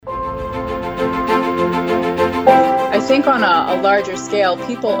think on a larger scale,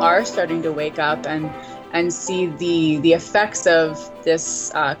 people are starting to wake up and see the effects of this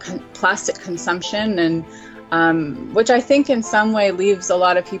plastic consumption, and which I think in some way leaves a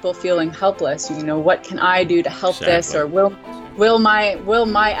lot of people feeling helpless. You know, what can I do to help this, or will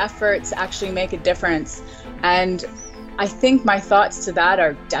my efforts actually make a difference? And I think my thoughts to that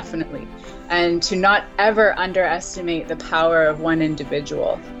are definitely, and to not ever underestimate the power of one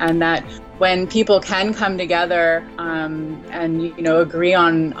individual, and that when people can come together and agree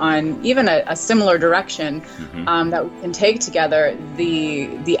on even a similar direction that we can take together,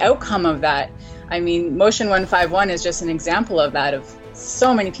 the outcome of that. I mean, Motion 151 is just an example of that, of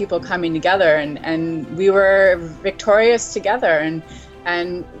so many people coming together, and we were victorious together,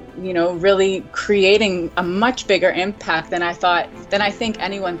 and really creating a much bigger impact than I think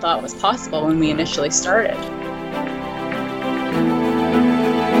anyone thought was possible when we initially started.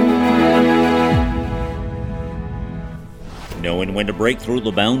 Knowing when to break through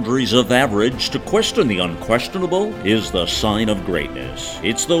the boundaries of average to question the unquestionable is the sign of greatness.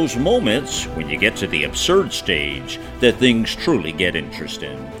 It's those moments when you get to the absurd stage that things truly get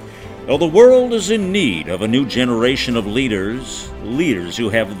interesting. Well, the world is in need of a new generation of leaders who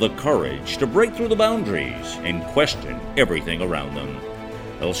have the courage to break through the boundaries and question everything around them.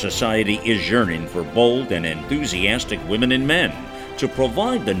 Well, society is yearning for bold and enthusiastic women and men to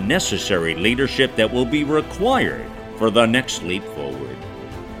provide the necessary leadership that will be required for the next leap forward.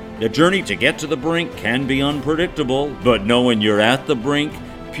 The journey to get to the brink can be unpredictable, but knowing you're at the brink,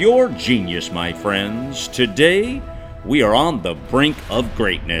 pure genius, my friends. Today, we are on the brink of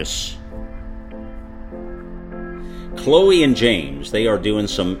greatness. Chloe and James, they are doing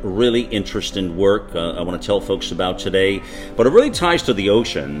some really interesting work I want to tell folks about today, but it really ties to the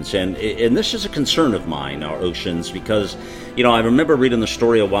oceans, and this is a concern of mine, our oceans, because, I remember reading the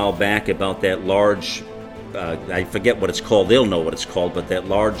story a while back about that large, I forget what it's called, they'll know what it's called, but that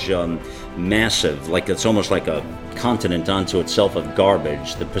large, massive, like it's almost like a continent unto itself of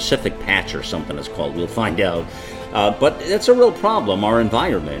garbage, the Pacific Patch or something it's called, we'll find out. But it's a real problem, our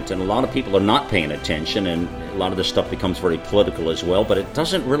environment, and a lot of people are not paying attention, and a lot of this stuff becomes very political as well, but it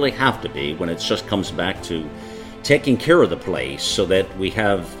doesn't really have to be when it just comes back to taking care of the place so that we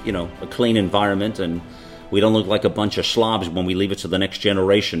have, a clean environment and we don't look like a bunch of slobs when we leave it to the next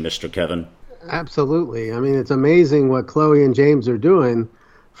generation, Mr. Kevin. Absolutely. I mean, it's amazing what Chloe and James are doing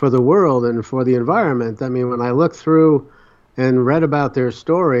for the world and for the environment. I mean, when I look through and read about their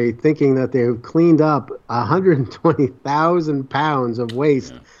story, thinking that they've cleaned up 120,000 pounds of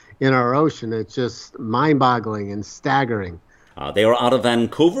waste in our ocean, it's just mind-boggling and staggering. They are out of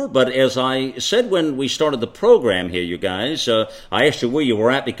Vancouver, but as I said when we started the program here, you guys, I asked you where you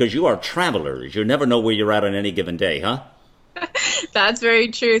were at because you are travelers. You never know where you're at on any given day, huh? That's very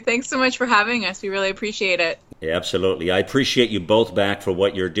true. Thanks so much for having us. We really appreciate it. Yeah, absolutely. I appreciate you both back for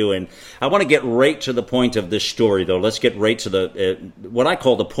what you're doing. I want to get right to the point of this story, though. Let's get right to the what I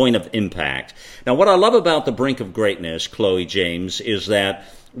call the point of impact. Now, what I love about the brink of greatness, Chloe, James, is that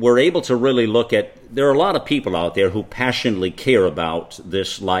we're able to really look at, there are a lot of people out there who passionately care about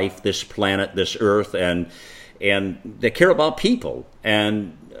this life, this planet, this earth, and they care about people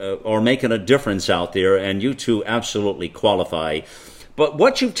and are making a difference out there, and you two absolutely qualify. But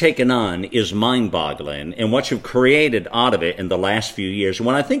what you've taken on is mind-boggling, and what you've created out of it in the last few years.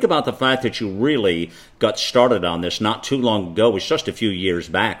 When I think about the fact that you really got started on this not too long ago, it's just a few years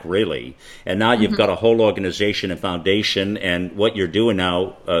back, really, and now you've got a whole organization and foundation, and what you're doing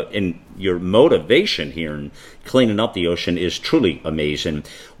now in your motivation here in cleaning up the ocean is truly amazing.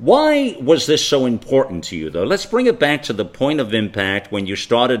 Why was this so important to you, though? Let's bring it back to the point of impact when you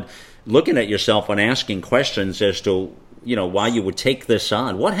started looking at yourself and asking questions as to why you would take this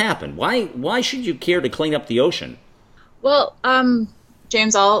on. What happened? Why should you care to clean up the ocean? Well,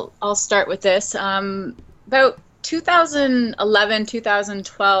 James, I'll start with this. About 2011,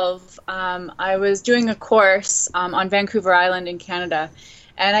 2012, I was doing a course on Vancouver Island in Canada,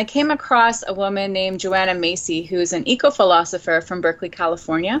 and I came across a woman named Joanna Macy, who's an eco-philosopher from Berkeley,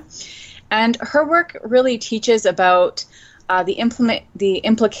 California, and her work really teaches about the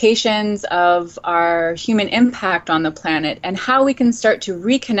implications of our human impact on the planet and how we can start to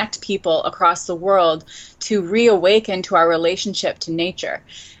reconnect people across the world to reawaken to our relationship to nature.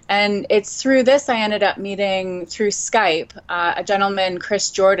 And it's through this I ended up meeting through Skype a gentleman, Chris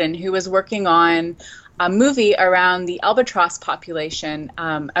Jordan, who was working on a movie around the albatross population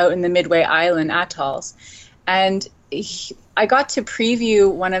out in the Midway Island atolls. And I got to preview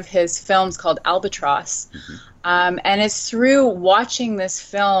one of his films called Albatross. And it's through watching this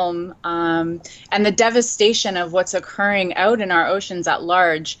film and the devastation of what's occurring out in our oceans at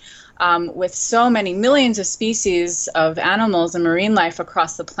large, with so many millions of species of animals and marine life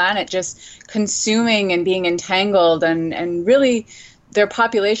across the planet just consuming and being entangled, and really their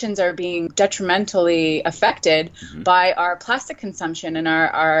populations are being detrimentally affected by our plastic consumption and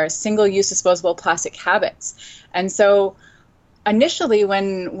our single-use disposable plastic habits. And so initially,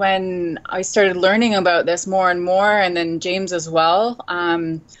 when I started learning about this more and more, and then James as well,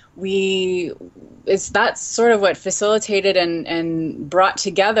 that's sort of what facilitated and brought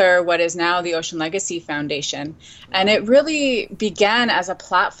together what is now the Ocean Legacy Foundation. And it really began as a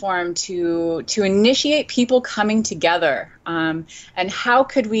platform to initiate people coming together. And how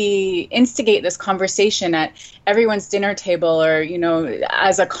could we instigate this conversation at everyone's dinner table, or,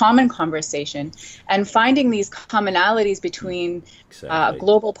 as a common conversation, and finding these commonalities between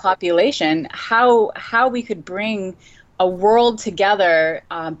global population, how we could bring a world together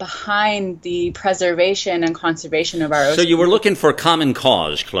behind the preservation and conservation of our oceans. So you were looking for common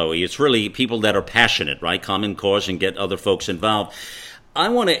cause, Chloe. It's really people that are passionate, right? Common cause, and get other folks involved. I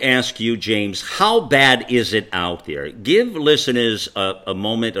want to ask you, James, how bad is it out there? Give listeners a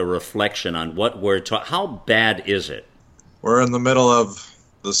moment of reflection on what we're talking. How bad is it? We're in the middle of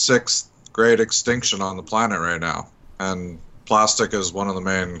the sixth great extinction on the planet right now. And plastic is one of the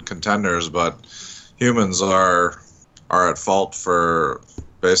main contenders, but humans are at fault for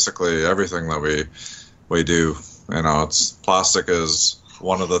basically everything that we do. Plastic is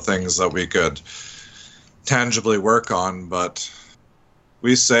one of the things that we could tangibly work on, but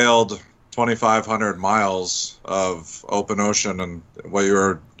we sailed 2,500 miles of open ocean, and what you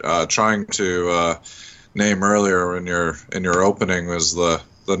were trying to name earlier in your opening was the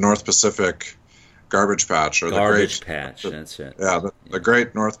North Pacific Garbage Patch, or the Garbage Patch. That's it. Yeah, the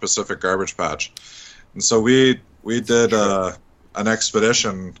Great North Pacific Garbage Patch. And so we did an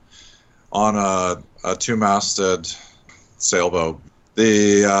expedition on a two-masted sailboat.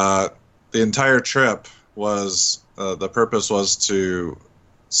 The entire trip was the purpose was to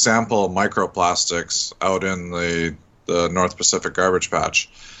sample microplastics out in the North Pacific Garbage Patch,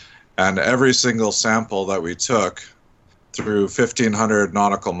 and every single sample that we took through 1,500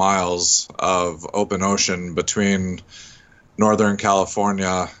 nautical miles of open ocean between Northern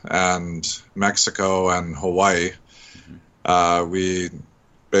California and Mexico and Hawaii, we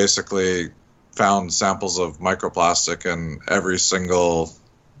basically found samples of microplastic in every single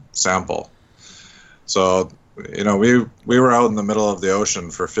sample. So, we were out in the middle of the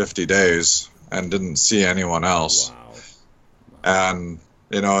ocean for 50 days and didn't see anyone else. Wow. And,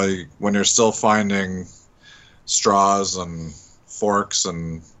 when you're still finding straws and forks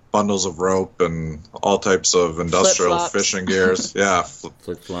and bundles of rope and all types of industrial Flip-flops. fishing gears. Yeah.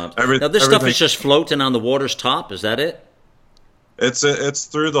 Flip-flops. Now, this stuff is just floating on the water's top? Is that it? It's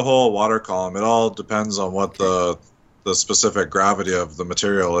through the whole water column. It all depends on what the specific gravity of the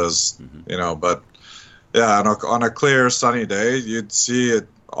material is, but yeah, on a clear, sunny day, you'd see it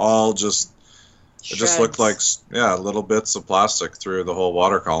all just looked like, little bits of plastic through the whole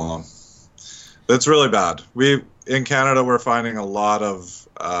water column. It's really bad. In Canada, we're finding a lot of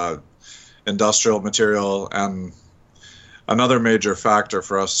industrial material, and another major factor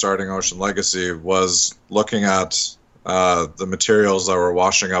for us starting Ocean Legacy was looking at the materials that were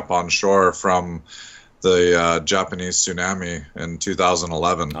washing up on shore from the Japanese tsunami in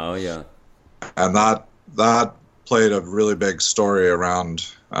 2011. Oh, yeah. And that played a really big story around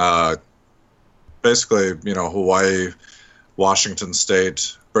basically, Hawaii, Washington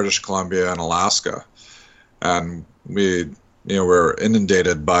State, British Columbia, and Alaska. And we were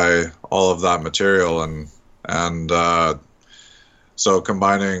inundated by all of that material, and so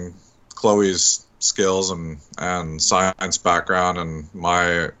combining Chloe's skills and science background and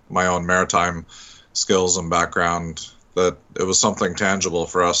my own maritime skills and background, that it was something tangible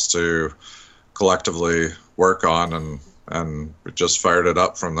for us to collectively work on, and we just fired it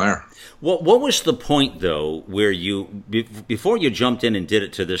up from there. What was the point, though, where before you jumped in and did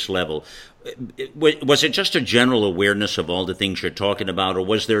it to this level, was it just a general awareness of all the things you're talking about, or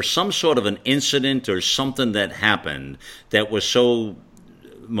was there some sort of an incident or something that happened that was so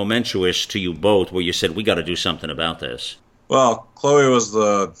momentous to you both where you said, we got to do something about this? Well, Chloe was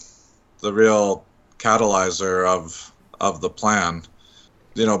the real catalyzer of the plan.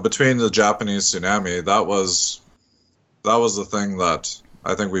 Between the Japanese tsunami, that was the thing that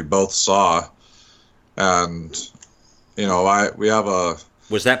I think we both saw, and we have a.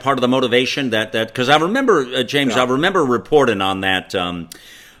 Was that part of the motivation that because I remember James, I remember reporting on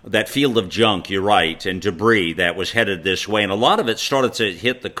that field of junk. You're right, and debris that was headed this way, and a lot of it started to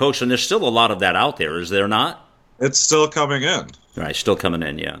hit the coast, and there's still a lot of that out there, is there not? it's still coming in. Right, still coming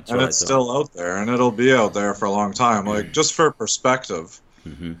in, yeah. And it's still out there, and it'll be out there for a long time. Like, just for perspective,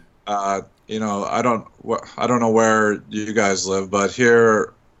 you know, I don't know where you guys live, but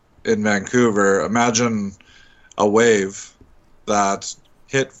here in Vancouver, imagine a wave that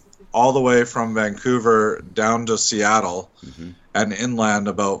hit all the way from Vancouver down to Seattle and inland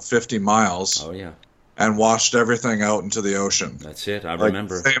about 50 miles. Oh, yeah. And washed everything out into the ocean. That's it. I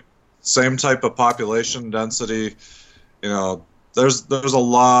remember. Same type of population density. You know, there's a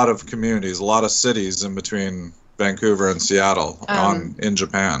lot of communities, a lot of cities in between Vancouver and Seattle in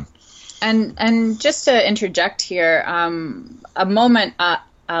Japan. And just to interject here, a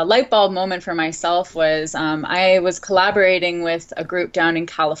light bulb moment for myself was I was collaborating with a group down in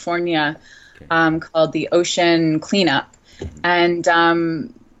California called the Ocean Cleanup,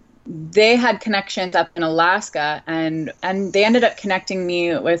 and they had connections up in Alaska, and they ended up connecting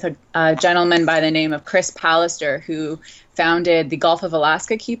me with a gentleman by the name of Chris Pallister, who founded the Gulf of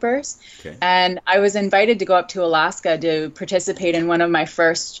Alaska Keepers. Okay. And I was invited to go up to Alaska to participate in one of my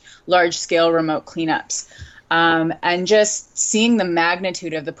first large-scale remote cleanups. And just seeing the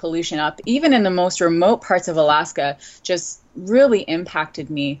magnitude of the pollution up, even in the most remote parts of Alaska, just really impacted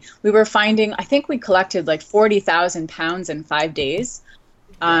me. We were finding, I think we collected like 40,000 pounds in 5 days.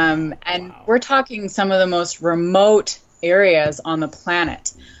 And we're talking some of the most remote areas on the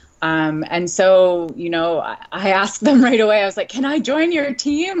planet. And so, you know, I asked them right away, I was like, can I join your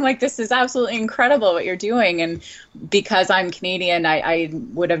team? Like, this is absolutely incredible what you're doing. And because I'm Canadian, I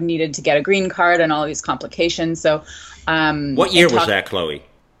would have needed to get a green card and all these complications. So, what year was that, Chloe?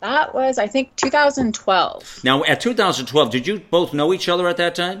 That was, I think, 2012. Now, at 2012, did you both know each other at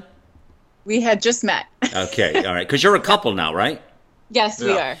that time? We had just met. Okay, all right. Because you're a couple now, right? Yes,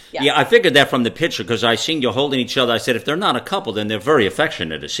 we are. Yeah. Yeah, I figured that from the picture because I seen you holding each other. I said, if they're not a couple, then they're very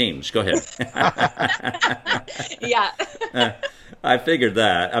affectionate, it seems. Go ahead. Yeah. I figured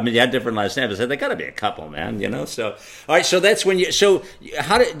that. I mean, you had different last names. I said, they got to be a couple, man, you know? So, all right, so that's when you, so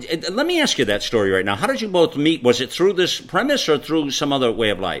how did, let me ask you that story right now. How did you both meet? Was it through this premise or through some other way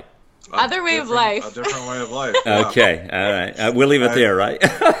of life? Other way of life. A different way of life. Yeah. Okay, all right. We'll leave it there, right?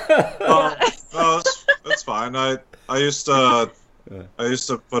 No, that's fine. I used to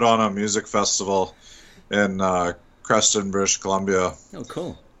put on a music festival in Creston, British Columbia. Oh,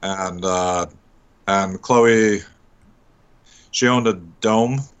 cool. And Chloe, she owned a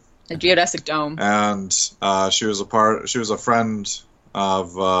dome. A geodesic dome. And she was a friend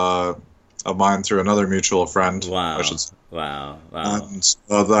of mine through another mutual friend. Wow. I should say. Wow. And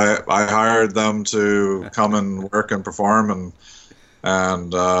so I hired them to come and work and perform,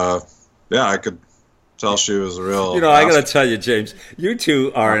 and yeah, I could tell she was a real. You know, I got to tell you, James, you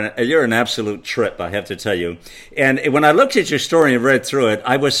two you're an absolute trip, I have to tell you. And when I looked at your story and read through it,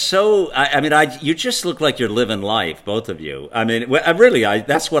 I was so. You just look like you're living life, both of you. I mean,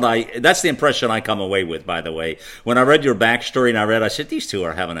 that's the impression I come away with. By the way, when I read your backstory and I said these two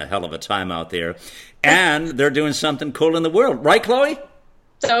are having a hell of a time out there, and they're doing something cool in the world, right, Chloe?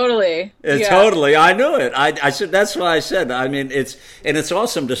 Totally. Yeah. Totally. I knew it. I said that's why I said. I mean, it's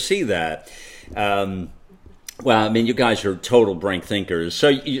awesome to see that. Well, I mean, you guys are total brink thinkers. So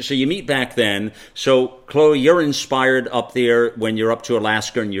you meet back then. So, Chloe, you're inspired up there when you're up to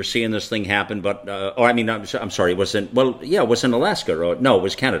Alaska and you're seeing this thing happen. But, I'm sorry, it was in Alaska. Or, no, it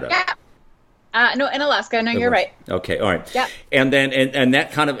was Canada. Yeah. No, in Alaska. No, you're right. Okay, all right. Yeah. And then, and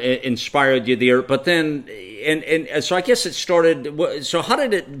that kind of inspired you there. But then, and so I guess it started. So how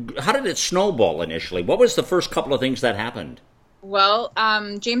did it snowball initially? What was the first couple of things that happened? Well,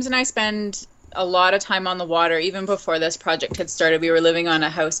 James and I spend a lot of time on the water. Even before this project had started, we were living on a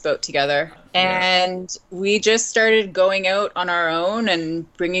houseboat together, and we just started going out on our own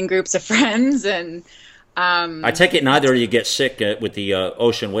and bringing groups of friends. And I take it neither of you get sick with the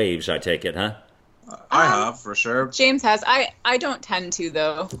ocean waves. I take it, huh? I have, for sure. James has. I don't tend to,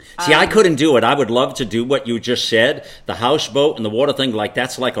 though. See, I couldn't do it. I would love to do what you just said. The houseboat and the water thing, like,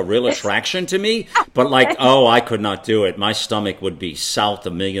 that's like a real attraction to me. But, like, I could not do it. My stomach would be south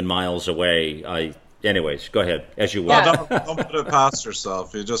a million miles away. Anyways, go ahead, as you will. Yeah. Don't put it past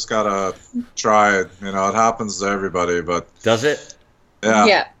yourself. You just got to try it. You know, it happens to everybody. But does it? Yeah.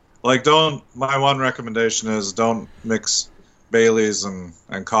 Yeah. Like, my one recommendation is don't mix Baileys and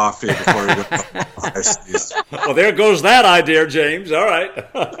coffee before you go iced teas. Well, there goes that idea, James. All right.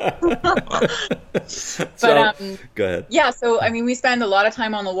 But go ahead. Yeah, so I mean, we spend a lot of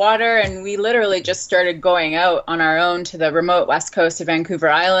time on the water, and we literally just started going out on our own to the remote west coast of Vancouver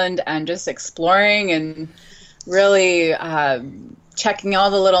Island and just exploring and really checking all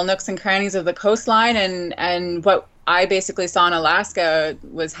the little nooks and crannies of the coastline. And what I basically saw in Alaska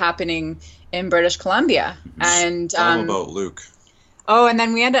was happening in British Columbia. And Tell them about Luke. Oh, and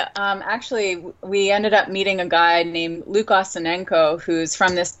then we ended up meeting a guy named Luke Osinenko, who's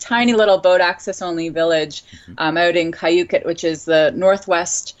from this tiny little boat access only village out in Kayukit, which is the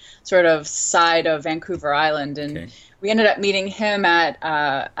northwest sort of side of Vancouver Island. And we ended up meeting him at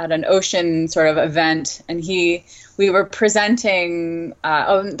an ocean sort of event, and we were presenting.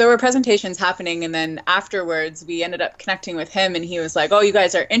 There were presentations happening, and then afterwards we ended up connecting with him, and he was like, "Oh, you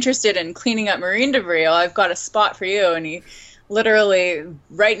guys are interested in cleaning up marine debris? Well, I've got a spot for you." And he literally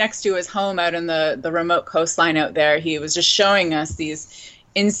right next to his home out in the remote coastline out there, he was just showing us these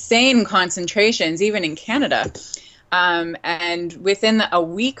insane concentrations, even in Canada. And within a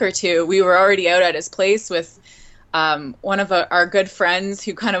week or two, we were already out at his place with one of our good friends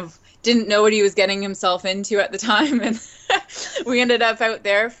who kind of didn't know what he was getting himself into at the time. And we ended up out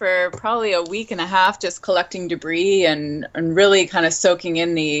there for probably a week and a half just collecting debris and really kind of soaking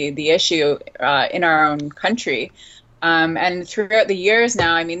in the issue in our own country. And throughout the years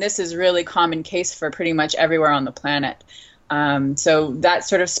now, I mean, this is really common case for pretty much everywhere on the planet. So that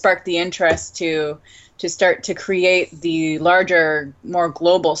sort of sparked the interest to start to create the larger, more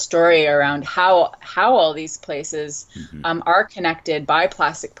global story around how all these places are connected by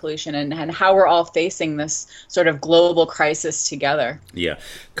plastic pollution and how we're all facing this sort of global crisis together. Yeah.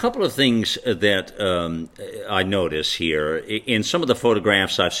 A couple of things that I notice here in some of the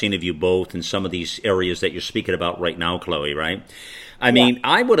photographs I've seen of you both in some of these areas that you're speaking about right now, Chloe, right? I mean,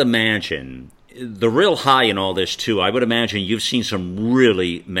 I would imagine the real high in all this, too, I would imagine you've seen some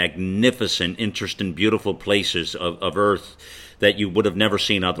really magnificent, interesting, beautiful places of Earth that you would have never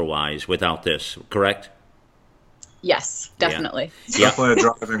seen otherwise without this, correct? Yes, definitely. Yeah. Definitely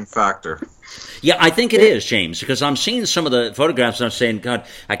a driving factor. Yeah, I think it is, James, because I'm seeing some of the photographs and I'm saying, God,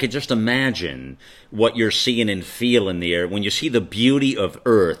 I could just imagine what you're seeing and feeling there when you see the beauty of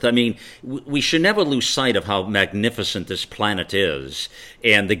Earth. I mean, we should never lose sight of how magnificent this planet is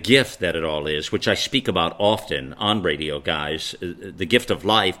and the gift that it all is, which I speak about often on radio, guys, the gift of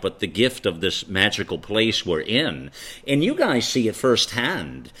life, but the gift of this magical place we're in. And you guys see it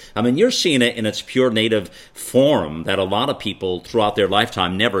firsthand. I mean, you're seeing it in its pure native form that a lot of people throughout their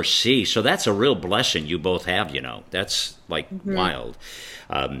lifetime never see. So that's a real blessing you both have, you know. That's like wild.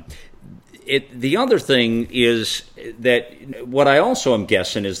 The other thing is that what I also am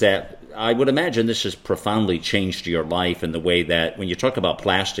guessing is that I would imagine this has profoundly changed your life in the way that when you talk about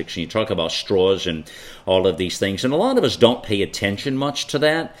plastics and you talk about straws and all of these things, and a lot of us don't pay attention much to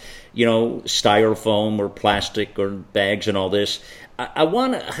that, you know, styrofoam or plastic or bags and all this. I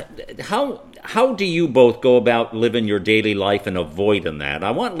want to, how do you both go about living your daily life and avoiding that?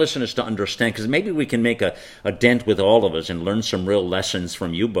 I want listeners to understand, because maybe we can make a dent with all of us and learn some real lessons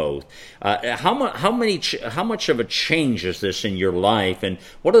from you both. How much of a change is this in your life, and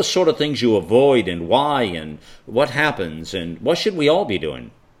what are the sort of things you avoid, and why, and what happens, and what should we all be doing?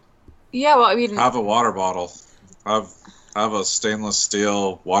 Yeah, well, I mean, have a water bottle. Have a stainless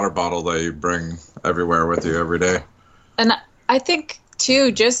steel water bottle that you bring everywhere with you every day. And I think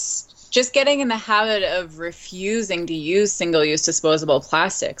too, just getting in the habit of refusing to use single-use disposable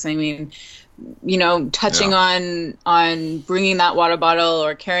plastics. I mean, you know, touching on bringing that water bottle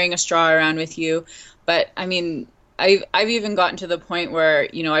or carrying a straw around with you. But I mean, I've even gotten to the point where,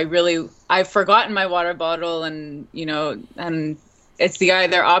 you know, I've forgotten my water bottle, and you know, and it's the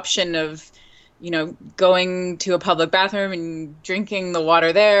either option of, you know, going to a public bathroom and drinking the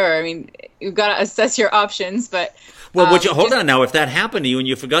water there. Or, I mean, you've got to assess your options, but. Well, would you hold on now? If that happened to you and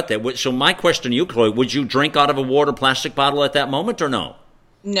you forgot that, so my question to you, Chloe, would you drink out of a water plastic bottle at that moment or no?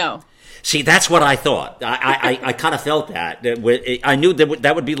 No. See, that's what I thought. I kind of felt that. I knew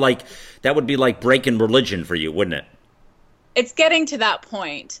that would be like breaking religion for you, wouldn't it? It's getting to that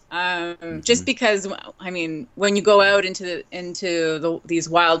point, just because, I mean, when you go out into these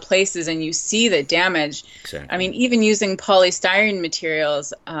wild places and you see the damage, exactly. I mean, even using polystyrene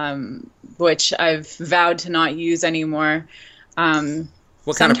materials, which I've vowed to not use anymore.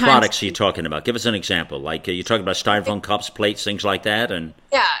 What kind of products are you talking about? Give us an example. Like, you're talking about styrofoam cups, plates, things like that, and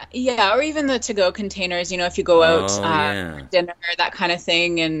yeah, or even the to-go containers. You know, if you go out for dinner, that kind of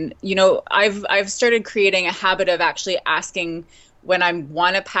thing. And you know, I've started creating a habit of actually asking when I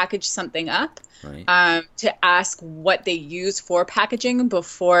want to package something up, to ask what they use for packaging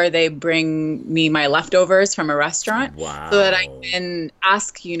before they bring me my leftovers from a restaurant, so that I can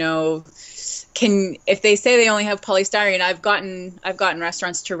ask, you know. If they say they only have polystyrene, I've gotten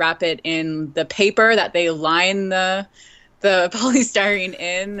restaurants to wrap it in the paper that they line the polystyrene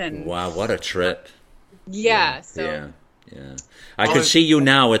in, and wow, what a trip! Yeah. Yeah. I could see you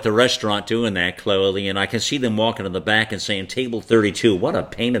now at the restaurant doing that, Chloe, and I can see them walking in the back and saying, "Table 32, what a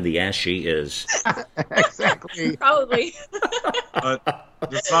pain in the ass she is." Exactly. Probably. But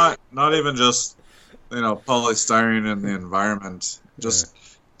it's not even just, polystyrene in the environment. Just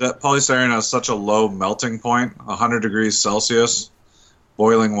that polystyrene has such a low melting point, 100 degrees Celsius,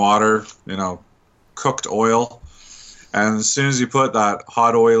 boiling water, cooked oil. And as soon as you put that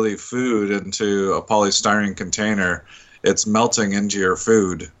hot, oily food into a polystyrene container, it's melting into your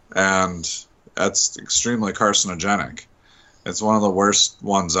food, and that's extremely carcinogenic. It's one of the worst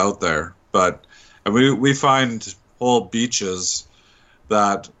ones out there. But we find whole beaches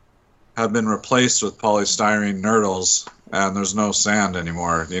that have been replaced with polystyrene nurdles, and there's no sand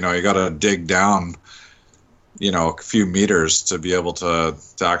anymore. You got to dig down, a few meters to be able to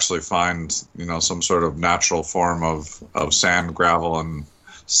actually find, some sort of natural form of sand, gravel, and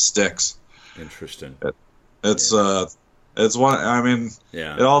sticks. Interesting. It's one. I mean,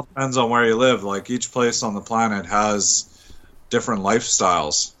 It all depends on where you live. Like, each place on the planet has different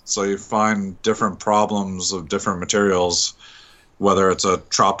lifestyles, so you find different problems of different materials, whether it's a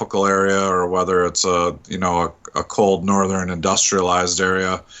tropical area or whether it's a cold northern industrialized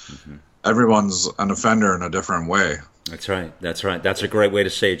area. Mm-hmm. Everyone's an offender in a different way. That's right. That's a great way to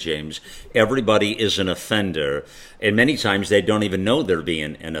say it, James. Everybody is an offender, and many times they don't even know they're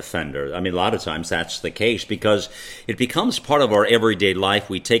being an offender. I mean, a lot of times that's the case because it becomes part of our everyday life.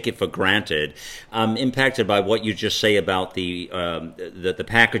 We take it for granted. I'm impacted by what you just say about the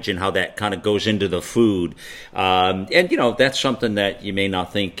packaging, how that kind of goes into the food. And, that's something that you may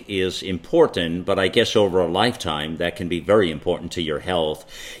not think is important, but I guess over a lifetime that can be very important to your health.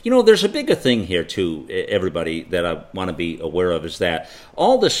 There's a bigger thing here, too, everybody, that I want to be aware of, is that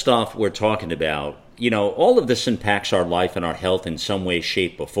all the stuff we're talking about, all of this impacts our life and our health in some way,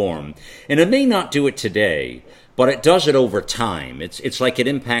 shape, or form. And it may not do it today, but it does it over time. It's like it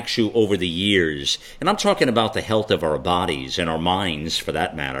impacts you over the years. And I'm talking about the health of our bodies and our minds, for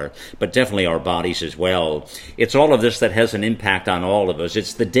that matter, but definitely our bodies as well. It's all of this that has an impact on all of us.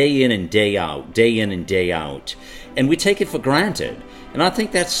 It's the day in and day out, day in and day out. And we take it for granted. And I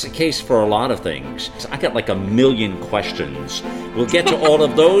think that's the case for a lot of things. I got like a million questions. We'll get to all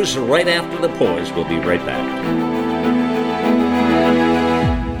of those right after the pause. We'll be right back.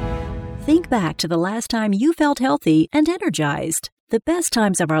 Think back to the last time you felt healthy and energized. The best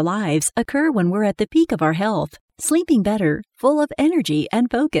times of our lives occur when we're at the peak of our health, sleeping better, full of energy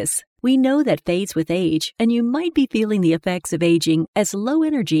and focus. We know that fades with age, and you might be feeling the effects of aging as low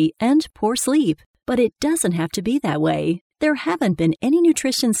energy and poor sleep. But it doesn't have to be that way. There haven't been any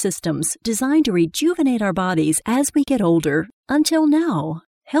nutrition systems designed to rejuvenate our bodies as we get older until now.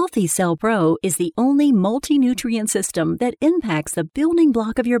 Healthy Cell Pro is the only multi-nutrient system that impacts the building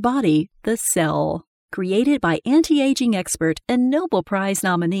block of your body, the cell. Created by anti-aging expert and Nobel Prize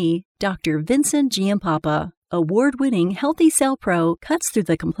nominee, Dr. Vincent Giampapa. Award-winning Healthy Cell Pro cuts through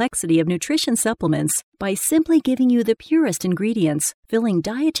the complexity of nutrition supplements by simply giving you the purest ingredients, filling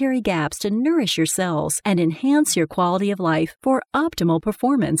dietary gaps to nourish your cells and enhance your quality of life for optimal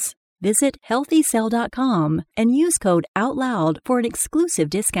performance. Visit healthycell.com and use code OUTLOUD for an exclusive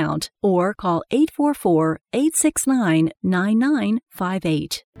discount, or call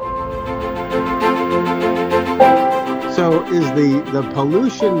 844-869-9958. So is the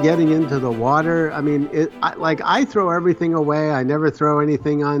pollution getting into the water? I mean, I throw everything away. I never throw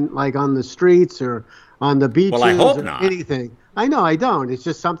anything on the streets or on the beaches. Well, I hope or not. Anything. I know I don't. It's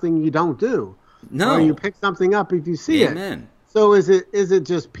just something you don't do. No. Or you pick something up if you see it. Amen. So is it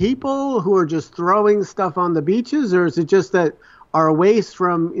just people who are just throwing stuff on the beaches, or is it just that our waste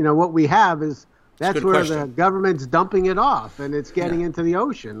from what we have that's where the government's dumping it off and it's getting into the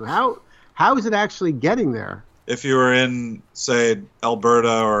ocean? How is it actually getting there? If you were in, say,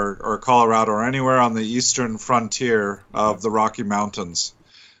 Alberta or Colorado or anywhere on the eastern frontier of the Rocky Mountains,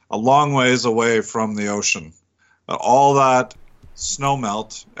 a long ways away from the ocean, all that snow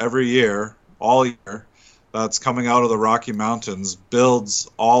melt every year, all year, that's coming out of the Rocky Mountains builds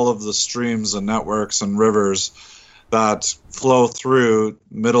all of the streams and networks and rivers that flow through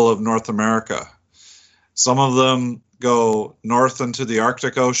middle of North America. Some of them go north into the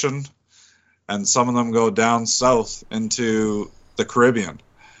Arctic Ocean, and some of them go down south into the Caribbean.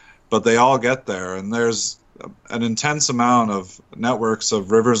 But they all get there, and there's an intense amount of networks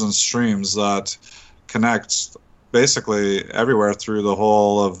of rivers and streams that connect basically everywhere through the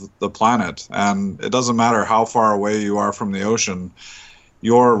whole of the planet. And it doesn't matter how far away you are from the ocean,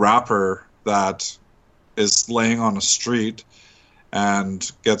 your wrapper that is laying on a street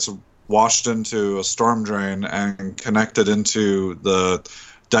and gets washed into a storm drain and connected into the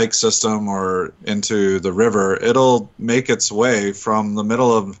dike system or into the river, it'll make its way from the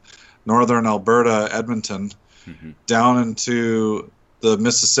middle of northern Alberta, Edmonton, down into the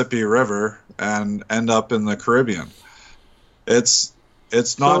Mississippi River and end up in the Caribbean. It's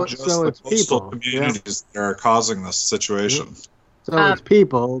not just the coastal communities that are causing this situation. So it's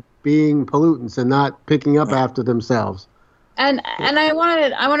people being pollutants and not picking up after themselves. And I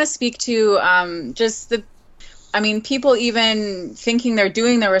want to speak to just people even thinking they're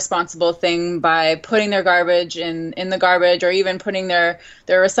doing the responsible thing by putting their garbage in the garbage, or even putting their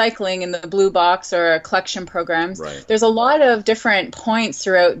recycling in the blue box or collection programs. Right. There's a lot of different points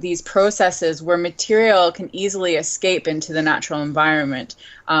throughout these processes where material can easily escape into the natural environment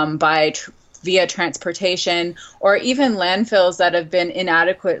via transportation, or even landfills that have been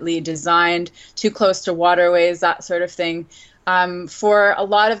inadequately designed, too close to waterways, that sort of thing. For a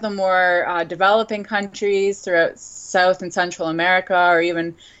lot of the more developing countries throughout South and Central America, or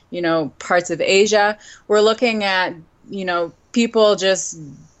even, parts of Asia, we're looking at, people just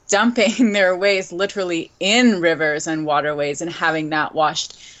dumping their waste literally in rivers and waterways and having that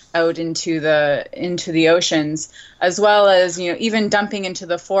washed out into the oceans, as well as, even dumping into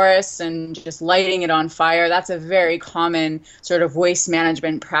the forests and just lighting it on fire. That's a very common sort of waste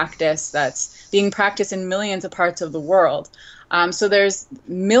management practice that's being practiced in millions of parts of the world. So there's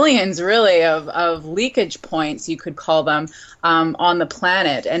millions, really, of leakage points, you could call them, on the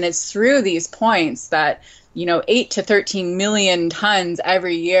planet. And it's through these points that 8 to 13 million tons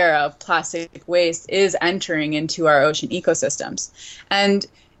every year of plastic waste is entering into our ocean ecosystems. And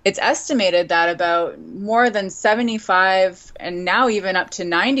it's estimated that about more than 75 and now even up to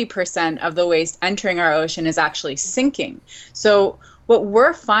 90% of the waste entering our ocean is actually sinking. So what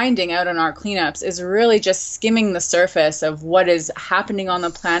we're finding out in our cleanups is really just skimming the surface of what is happening on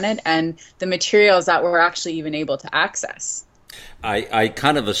the planet and the materials that we're actually even able to access. I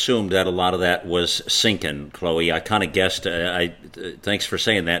kind of assumed that a lot of that was sinking, Chloe. I kind of guessed. Thanks for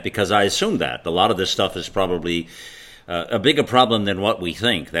saying that, because I assumed that. A lot of this stuff is probably a bigger problem than what we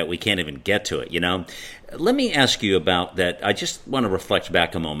think, that we can't even get to it, Let me ask you about that. I just want to reflect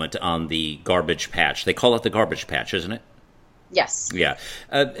back a moment on the garbage patch. They call it the garbage patch, isn't it? Yes. Yeah.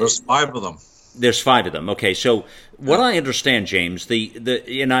 There's 5 of them. There's 5 of them. Okay, so what I understand, James,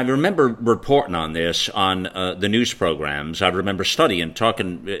 and I remember reporting on this on the news programs. I remember studying,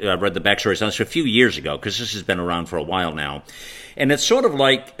 talking. I read the backstories on this a few years ago, because this has been around for a while now. And it's sort of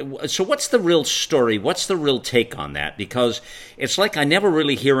like, so what's the real story? What's the real take on that? Because it's like I never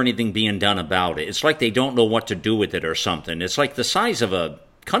really hear anything being done about it. It's like they don't know what to do with it or something. It's like the size of a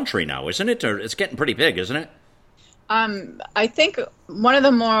country now, isn't it? Or it's getting pretty big, isn't it? I think one of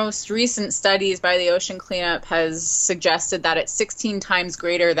the most recent studies by the Ocean Cleanup has suggested that it's 16 times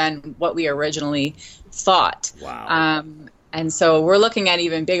greater than what we originally thought. Wow. And so we're looking at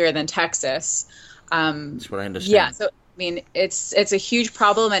even bigger than Texas. That's what I understand. Yeah, so it's a huge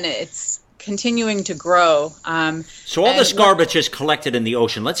problem, and it's continuing to grow. So all this garbage is collected in the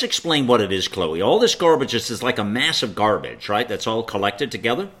ocean. Let's explain what it is, Chloe. All this garbage is like a mass of garbage, right? That's all collected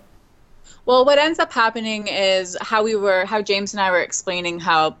together? Well, what ends up happening is how James and I were explaining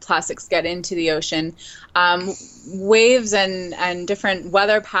how plastics get into the ocean. Waves and different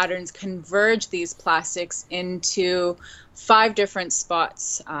weather patterns converge these plastics into 5 different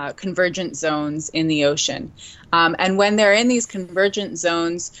spots, convergent zones in the ocean. And when they're in these convergent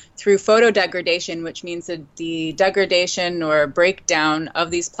zones, through photodegradation, which means that the degradation or breakdown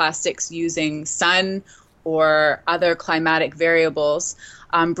of these plastics using sun or other climatic variables,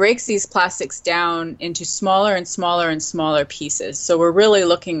 breaks these plastics down into smaller and smaller and smaller pieces. So we're really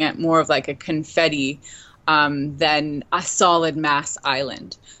looking at more of like a confetti than a solid mass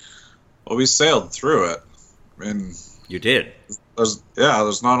island. Well, we sailed through it. I mean, you did. There's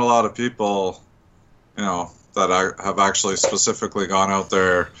not a lot of people, that have actually specifically gone out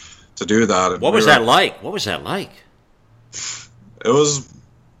there to do that. And what was that like? It was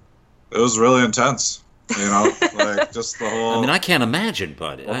really intense. Like just the whole. I mean, I can't imagine,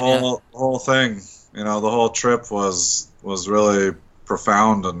 but the whole thing. The whole trip was really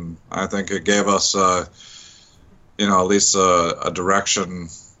profound, and I think it gave us, at least a direction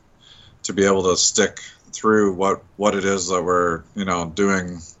to be able to stick through what it is that we're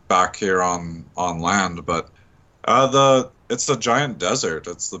doing back here on land. But it's a giant desert.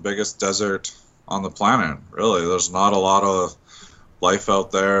 It's the biggest desert on the planet. Really, there's not a lot of life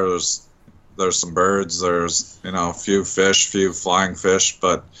out there. There's some birds, there's, few fish, few flying fish,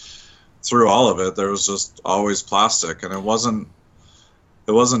 but through all of it, there was just always plastic. And it wasn't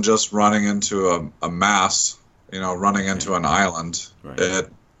just running into a mass, running into an island. Right. It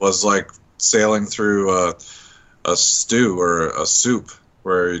was like sailing through a stew or a soup.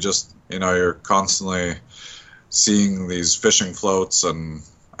 where you're constantly seeing these fishing floats and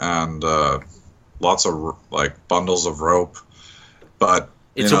lots of like bundles of rope. But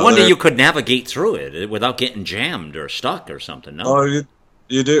it's a wonder you could navigate through it without getting jammed or stuck or something. No. Oh,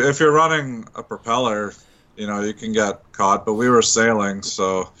 you do. If you're running a propeller, you can get caught. But we were sailing,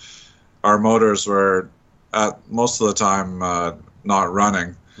 so our motors were at most of the time not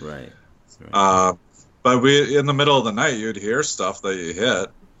running. Right. But in the middle of the night, you'd hear stuff that you hit,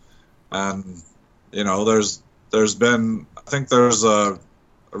 and there's been, I think there's a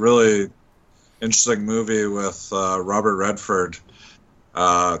really interesting movie with Robert Redford,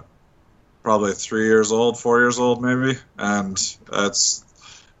 probably 3 years old, 4 years old maybe, and it's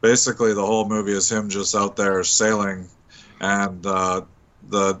basically the whole movie is him just out there sailing, and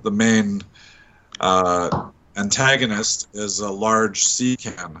the main antagonist is a large sea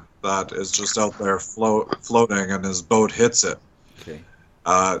can that is just out there floating, and his boat hits it. Okay.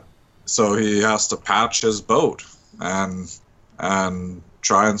 So he has to patch his boat and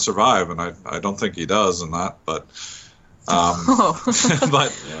try and survive, and I don't think he does in that, but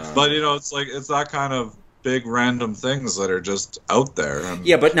but it's that kind of big random things that are just out there. And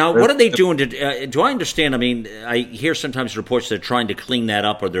yeah, but now what are they doing to? Do I understand? I mean, I hear sometimes reports they're trying to clean that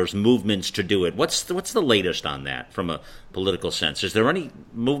up, or there's movements to do it. What's the latest on that from a political sense? Is there any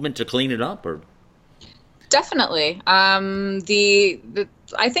movement to clean it up, or? Definitely. I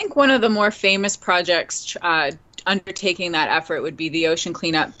think one of the more famous projects undertaking that effort would be the Ocean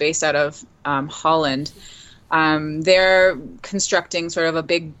Cleanup based out of Holland. They're constructing sort of a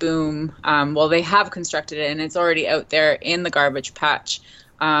big boom. They have constructed it, and it's already out there in the garbage patch,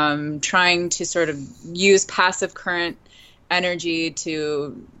 trying to sort of use passive current energy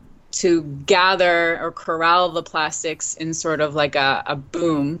to gather or corral the plastics in sort of like a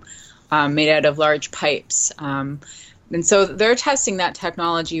boom made out of large pipes. And so they're testing that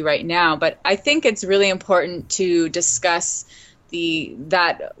technology right now. But I think it's really important to discuss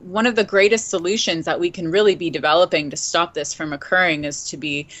that one of the greatest solutions that we can really be developing to stop this from occurring is to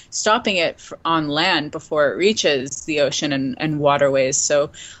be stopping it on land before it reaches the ocean and waterways.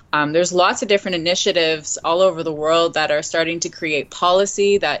 So there's lots of different initiatives all over the world that are starting to create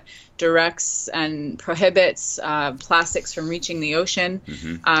policy that directs and prohibits plastics from reaching the ocean.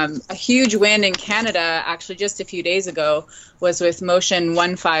 Mm-hmm. A huge win in Canada, actually just a few days ago, was with Motion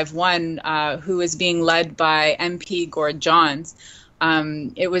 151, who is being led by MP Gord Johns.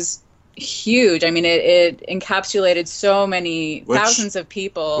 It was huge. I mean, it encapsulated so many thousands of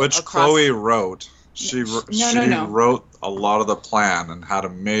people. Which Chloe wrote. She wrote a lot of the plan and had a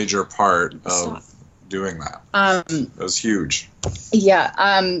major part of doing that. It was huge. Yeah,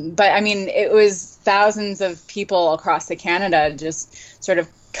 but I mean, it was thousands of people across Canada just sort of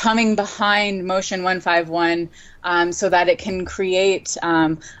coming behind Motion 151 so that it can create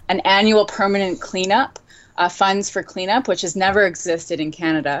an annual permanent cleanup, funds for cleanup, which has never existed in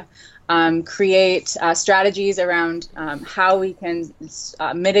Canada. Create strategies around how we can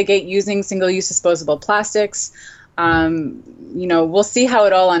mitigate using single-use disposable plastics. We'll see how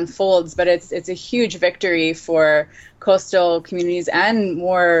it all unfolds, but it's a huge victory for coastal communities and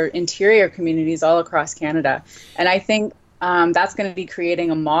more interior communities all across Canada. And I think that's going to be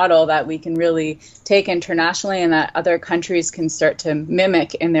creating a model that we can really take internationally and that other countries can start to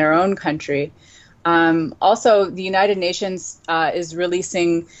mimic in their own country. Also, the United Nations is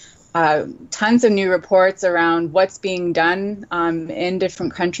releasing tons of new reports around what's being done in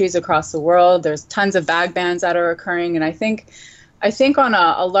different countries across the world. There's tons of bag bans that are occurring, and I think on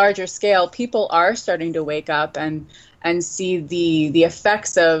a larger scale, people are starting to wake up and see the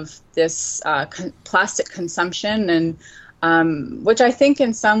effects of this plastic consumption, and which I think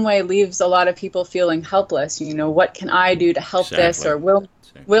in some way leaves a lot of people feeling helpless. What can I do to help this, or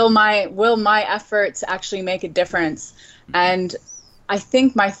will my efforts actually make a difference? Mm-hmm. And I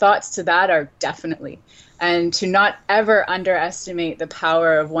think my thoughts to that are definitely, and to not ever underestimate the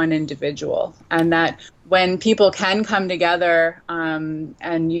power of one individual, and that when people can come together and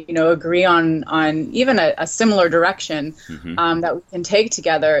agree on even a similar direction, mm-hmm. That we can take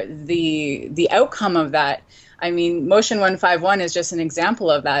together, the outcome of that. I mean, Motion 151 is just an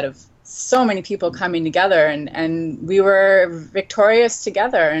example of that, of so many people coming together, and we were victorious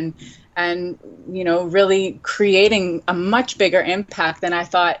together, and really creating a much bigger impact than I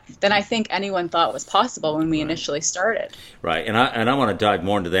think anyone thought was possible when we initially started. Right, and I want to dive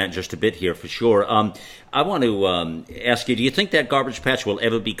more into that in just a bit here for sure. I want to ask you, do you think that garbage patch will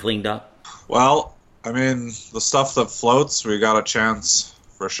ever be cleaned up? Well, I mean, the stuff that floats, we got a chance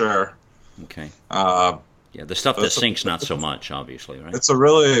for sure. Okay. Yeah, the stuff that sinks, not so much, obviously, right? It's a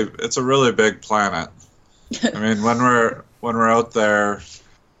really big planet. I mean, when when we're out there,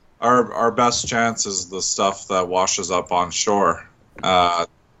 our best chance is the stuff that washes up on shore.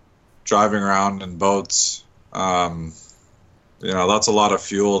 Driving around in boats, that's a lot of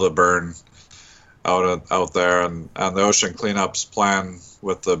fuel to burn out there, and the ocean cleanup's plan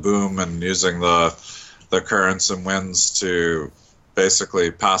with the boom and using the currents and winds to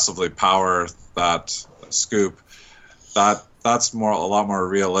basically passively power that scoop. That's a lot more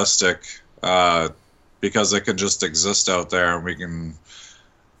realistic, because it can just exist out there, and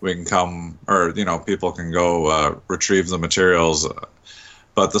we can come, or people can go retrieve the materials.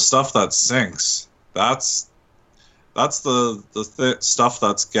 But the stuff that sinks, that's the stuff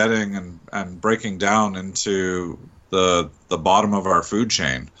that's getting and breaking down into the bottom of our food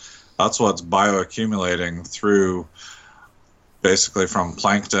chain. That's what's bioaccumulating through, basically from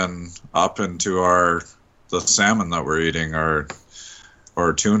plankton up into the salmon that we're eating, or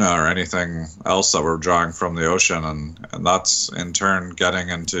tuna, or anything else that we're drawing from the ocean, and that's in turn getting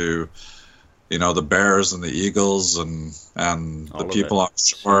into the bears and the eagles and the people on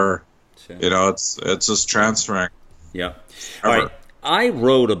shore. It's just transferring. Yeah. All right. I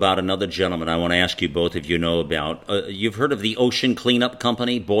wrote about another gentleman I want to ask you both if you know about. You've heard of the Ocean Cleanup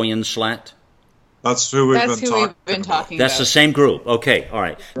Company, Boyan Slat? That's who we've been talking about. That's the same group. Okay, all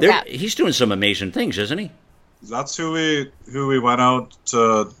right. He's doing some amazing things, isn't he? That's who we went out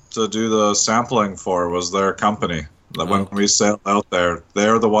to do the sampling for, was their company. When we sailed out there,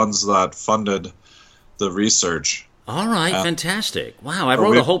 they're the ones that funded the research. All right, fantastic. Wow, I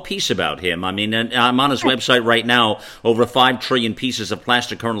wrote a whole piece about him. I mean, and I'm on his website right now. Over 5 trillion pieces of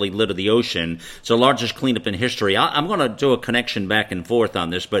plastic currently litter the ocean. It's the largest cleanup in history. I'm going to do a connection back and forth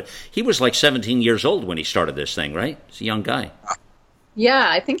on this, but he was like 17 years old when he started this thing, right? He's a young guy. Yeah,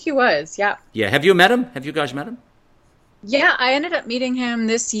 I think he was, yeah. Yeah, have you met him? Have you guys met him? Yeah, I ended up meeting him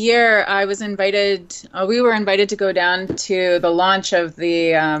this year. We were invited to go down to the launch of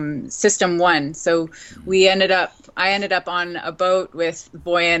the System 1. So I ended up on a boat with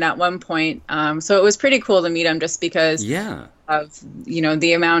Boyan at one point. So it was pretty cool to meet him, just because of,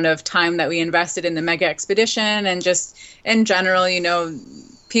 the amount of time that we invested in the mega expedition, and just in general,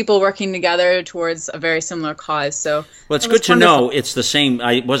 people working together towards a very similar cause. So, well, it's good to know it's the same.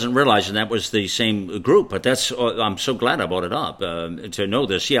 I wasn't realizing that was the same group, but I'm so glad I brought it up to know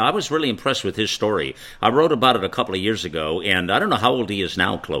this. Yeah, I was really impressed with his story. I wrote about it a couple of years ago, and I don't know how old he is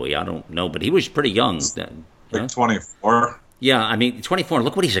now, Chloe. I don't know, but he was pretty young then. Like 24. Yeah, I mean, 24, and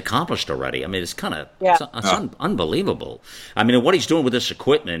look what he's accomplished already. I mean, it's kind of it's unbelievable. I mean, what he's doing with this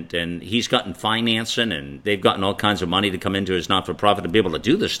equipment, and he's gotten financing, and they've gotten all kinds of money to come into his not-for-profit to be able to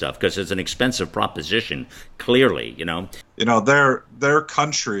do this stuff, because it's an expensive proposition, clearly, their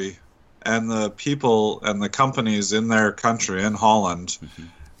country and the people and the companies in their country, in Holland,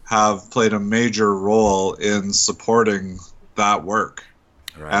 have played a major role in supporting that work.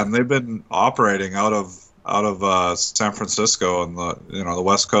 Right. And they've been operating out of San Francisco and the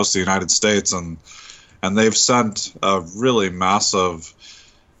west coast of the United States, and they've sent a really massive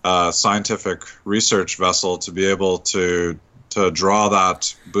scientific research vessel to be able to draw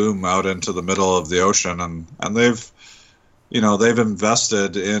that boom out into the middle of the ocean, and they've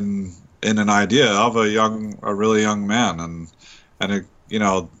invested in an idea of a really young man, and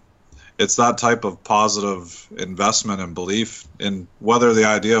it's that type of positive investment and belief in whether the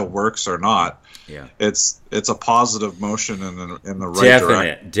idea works or not. Yeah, it's a positive motion in the right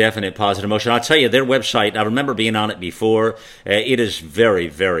direction. Definite positive motion. I'll tell you, their website, I remember being on it before. It is very,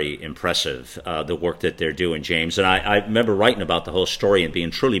 very impressive, the work that they're doing, James. And I remember writing about the whole story and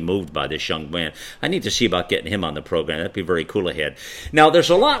being truly moved by this young man. I need to see about getting him on the program. That'd be very cool ahead. Now, there's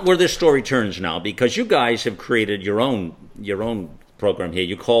a lot where this story turns now, because you guys have created your own program here.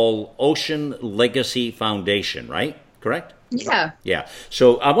 You call Ocean Legacy Foundation, right? Correct? Yeah. Yeah.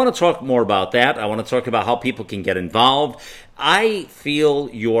 So I want to talk more about that. I want to talk about how people can get involved. I feel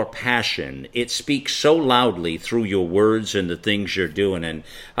your passion. It speaks so loudly through your words and the things you're doing. And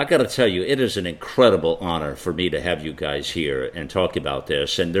I got to tell you, it is an incredible honor for me to have you guys here and talk about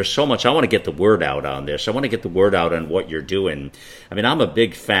this. And there's so much. I want to get the word out on this. I want to get the word out on what you're doing. I mean, I'm a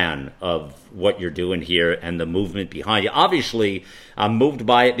big fan of what you're doing here and the movement behind you. Obviously, I'm moved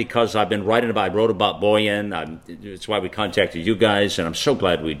by it because I've been wrote about Boyan. It's why we contacted you guys, and I'm so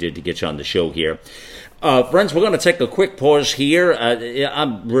glad we did to get you on the show here. Friends, we're going to take a quick pause here.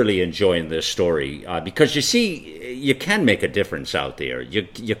 I'm really enjoying this story because, you see, you can make a difference out there.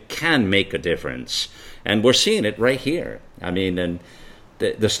 You can make a difference, and we're seeing it right here. I mean, and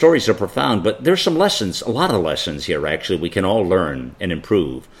the stories are profound, but there's some lessons, a lot of lessons here, actually, we can all learn and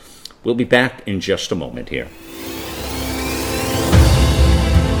improve. We'll be back in just a moment here.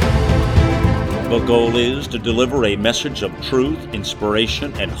 The goal is to deliver a message of truth,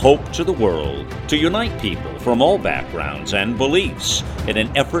 inspiration, and hope to the world, to unite people from all backgrounds and beliefs in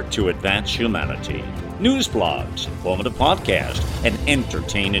an effort to advance humanity. News blogs, informative podcasts, and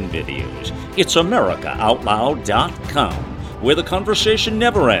entertaining videos. It's AmericaOutloud.com, where the conversation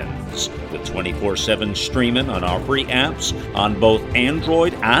never ends, with 24/7 streaming on our free apps on both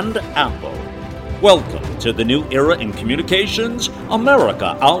Android and Apple. Welcome to the new era in communications,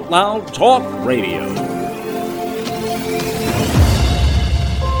 America Out Loud Talk Radio.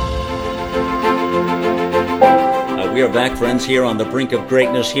 We are back, friends, here on the brink of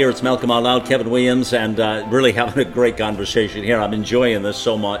greatness. Here it's Malcolm Out Loud, Kevin Williams, and really having a great conversation here. I'm enjoying this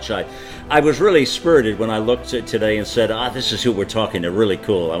so much. I was really spirited when I looked at today and said, this is who we're talking to. Really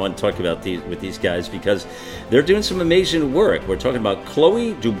cool. I want to talk about with these guys because they're doing some amazing work. We're talking about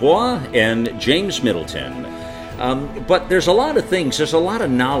Chloe Dubois and James Middleton. But there's a lot of things. There's a lot of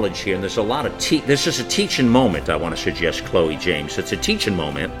knowledge here, and there's a lot of there's just a teaching moment. I want to suggest, Chloe, James. It's a teaching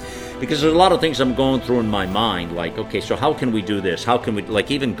moment because there's a lot of things I'm going through in my mind. Like, okay, so how can we do this? How can we,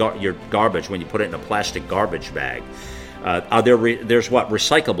 like, even your garbage when you put it in a plastic garbage bag? There's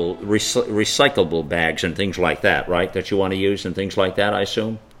recyclable bags and things like that, right? That you want to use and things like that. I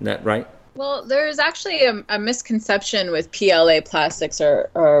assume. Isn't that right? Well, there's actually a misconception with PLA plastics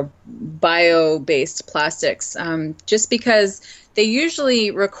or bio-based plastics, just because they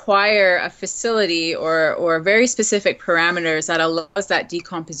usually require a facility or very specific parameters that allows that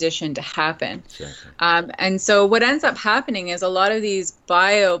decomposition to happen. Exactly. And so what ends up happening is a lot of these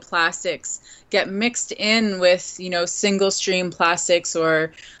bioplastics get mixed in with, single stream plastics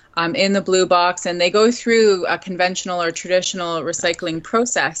or in the blue box, and they go through a conventional or traditional recycling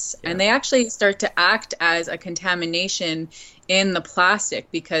process, and they actually start to act as a contamination in the plastic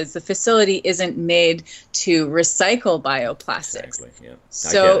because the facility isn't made to recycle bioplastics. Exactly.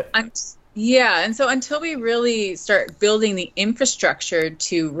 Yeah. And so until we really start building the infrastructure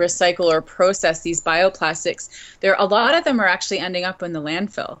to recycle or process these bioplastics, a lot of them are actually ending up in the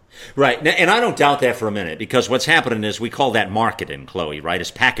landfill. Right. And I don't doubt that for a minute, because what's happening is we call that marketing, Chloe, right?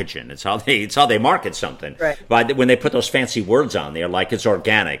 It's packaging. It's how they market something. Right. But when they put those fancy words on there, like it's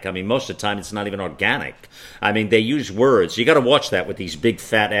organic. I mean, most of the time it's not even organic. I mean, they use words. You got to watch that with these big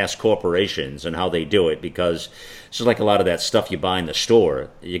fat ass corporations and how they do it, because it's just like a lot of that stuff you buy in the store.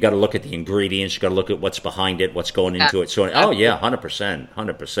 You got to look at the ingredients. You got to look at what's behind it, what's going into it. So,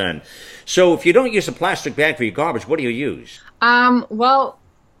 100%. So, if you don't use a plastic bag for your garbage, what do you use? Well,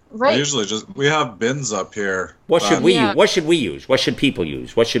 right. Usually, we have bins up here. What should we use? What should we use? What should people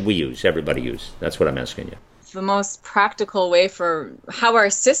use? What should we use? Everybody use. That's what I'm asking you. The most practical way for how our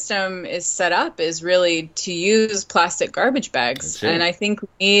system is set up is really to use plastic garbage bags. And I think we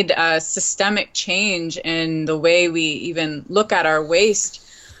need a systemic change in the way we even look at our waste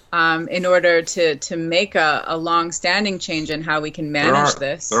in order to make a long-standing change in how we can manage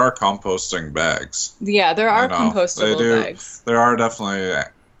this. There are composting bags. Yeah, there are compostable bags. There are definitely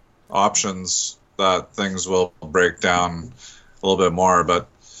options that things will break down a little bit more, but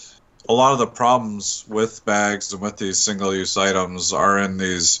a lot of the problems with bags and with these single-use items are in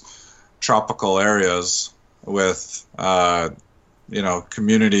these tropical areas with,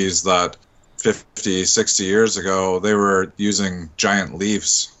 communities that 50, 60 years ago, they were using giant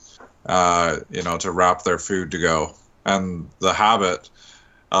leaves, to wrap their food to go. And the habit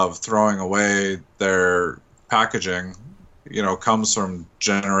of throwing away their packaging, comes from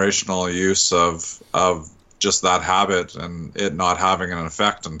generational use of just that habit and it not having an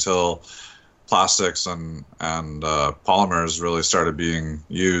effect until plastics and polymers really started being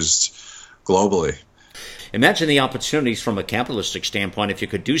used globally. Imagine the opportunities from a capitalistic standpoint if you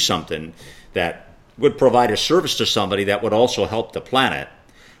could do something that would provide a service to somebody that would also help the planet,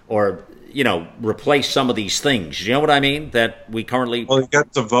 or replace some of these things. You know what I mean? That we currently... Well, you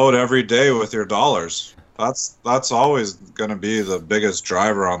get to vote every day with your dollars. That's always going to be the biggest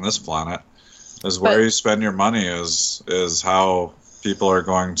driver on this planet. Is where you spend your money is how people are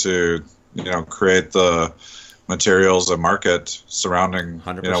going to, create the materials and market surrounding,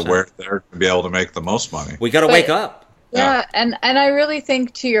 100%. Where they're going to be able to make the most money. We got to wake up. Yeah, and I really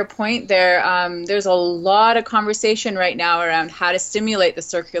think, to your point there, there's a lot of conversation right now around how to stimulate the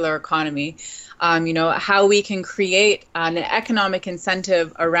circular economy, how we can create an economic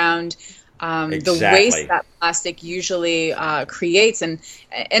incentive around the waste that plastic usually creates, and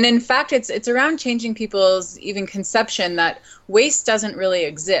in fact, it's around changing people's even conception that waste doesn't really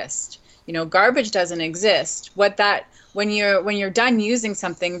exist. Garbage doesn't exist. When you're done using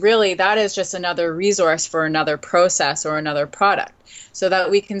something, really, that is just another resource for another process or another product. So that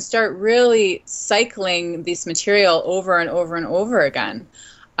we can start really cycling this material over and over and over again.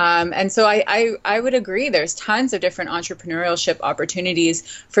 And so I would agree. There's tons of different entrepreneurship opportunities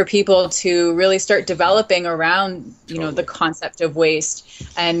for people to really start developing around, the concept of waste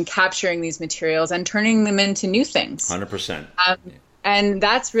and capturing these materials and turning them into new things. 100%. And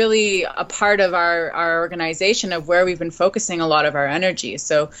that's really a part of our organization, of where we've been focusing a lot of our energy.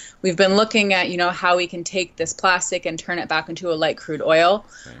 So we've been looking at, how we can take this plastic and turn it back into a light crude oil.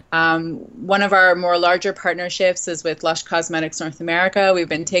 Right. One of our more larger partnerships is with Lush Cosmetics North America. We've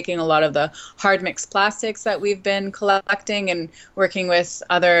been taking a lot of the hard mixed plastics that we've been collecting and working with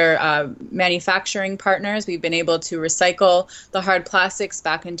other manufacturing partners. We've been able to recycle the hard plastics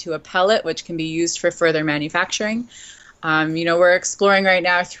back into a pellet, which can be used for further manufacturing. We're exploring right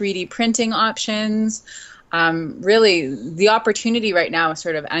now 3D printing options. Really, the opportunity right now is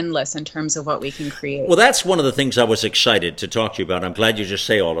sort of endless in terms of what we can create. Well, that's one of the things I was excited to talk to you about. I'm glad you just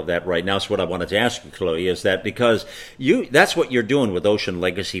say all of that right now. It's what I wanted to ask you, Chloe, is that because that's what you're doing with Ocean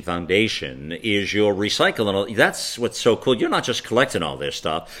Legacy Foundation, is you're recycling. That's what's so cool. You're not just collecting all this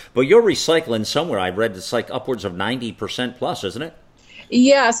stuff, but you're recycling somewhere. I read it's like upwards of 90% plus, isn't it?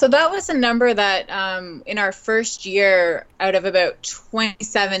 Yeah, so that was a number that in our first year, out of about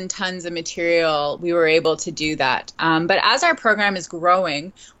 27 tons of material, we were able to do that. But as our program is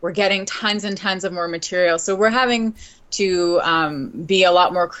growing, we're getting tons and tons of more material. So we're having to be a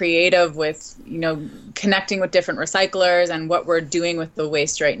lot more creative with, connecting with different recyclers and what we're doing with the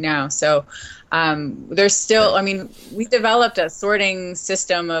waste right now. So there's still, we developed a sorting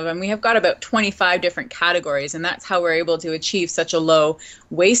system and we have got about 25 different categories, and that's how we're able to achieve such a low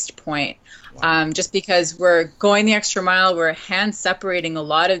waste point. Wow. Just because we're going the extra mile, we're hand separating a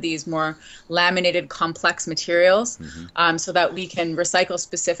lot of these more laminated complex materials, so that we can recycle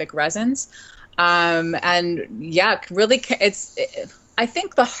specific resins. I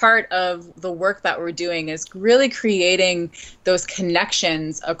think the heart of the work that we're doing is really creating those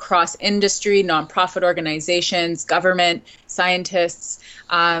connections across industry, nonprofit organizations, government, scientists,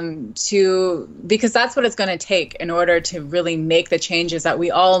 because that's what it's going to take in order to really make the changes that we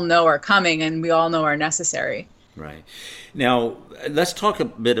all know are coming and we all know are necessary. Right. Now, let's talk a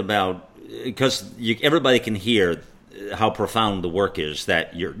bit about, because everybody can hear how profound the work is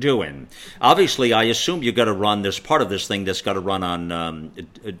that you're doing. Obviously, I assume you've got to run, there's part of this thing that's got to run on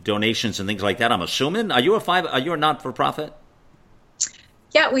donations and things like that, I'm assuming. Are you a not-for-profit?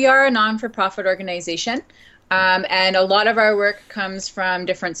 Yeah, we are a non-for-profit organization. And a lot of our work comes from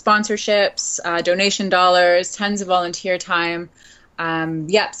different sponsorships, donation dollars, tons of volunteer time.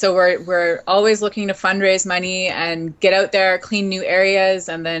 So we're always looking to fundraise money and get out there, clean new areas,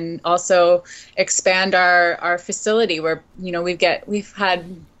 and then also expand our facility where, we've had,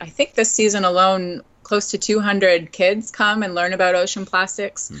 I think this season alone, close to 200 kids come and learn about ocean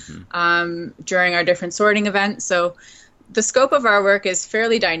plastics during our different sorting events. So the scope of our work is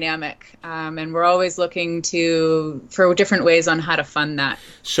fairly dynamic, and we're always looking for different ways on how to fund that.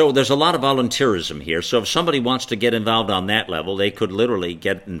 So there's a lot of volunteerism here. So if somebody wants to get involved on that level, they could literally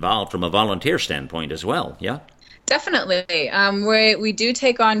get involved from a volunteer standpoint as well, yeah? Definitely. We do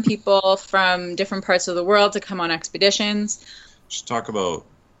take on people from different parts of the world to come on expeditions. Just talk about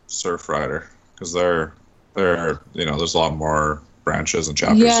Surfrider, because there's a lot more branches and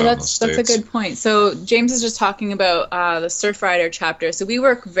chapters. Yeah, that's a good point. So James is just talking about the Surfrider chapter. So we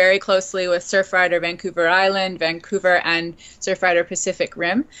work very closely with Surfrider Vancouver Island, Vancouver, and Surfrider Pacific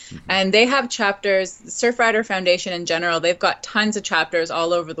Rim. And they have chapters, the Surfrider Foundation in general, they've got tons of chapters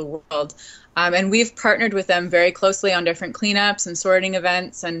all over the world. And we've partnered with them very closely on different cleanups and sorting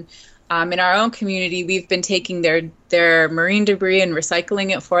events. And in our own community, we've been taking their marine debris and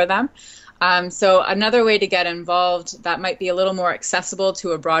recycling it for them. So another way to get involved that might be a little more accessible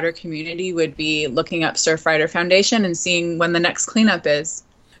to a broader community would be looking up Surfrider Foundation and seeing when the next cleanup is.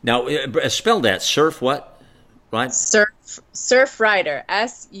 Now, spell that. Surf what? Right? Surfrider. Surfrider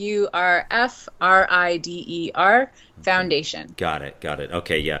Foundation. Got it.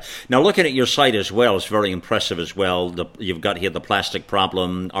 Okay, yeah. Now, looking at your site as well is very impressive as well. You've got here the plastic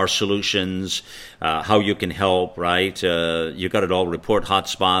problem, our solutions, how you can help, right? You've got it all, report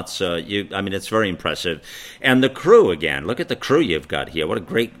hotspots. It's very impressive. And the crew, again, look at the crew you've got here. What a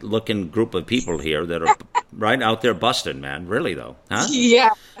great-looking group of people here that are right out there busting, man. Really, though. Huh? Yeah.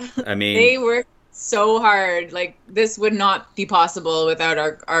 They work so hard. Like, this would not be possible without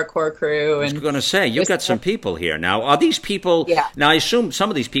our core crew. I was going to say, you've got some people here. Now, are these people, Now I assume some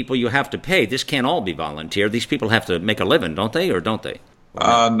of these people you have to pay. This can't all be volunteer. These people have to make a living, don't they, or don't they?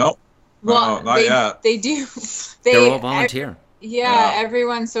 No. Well, not yet. They do. They're all volunteer. Yeah,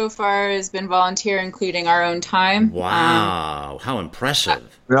 everyone so far has been volunteer, including our own time. Wow, how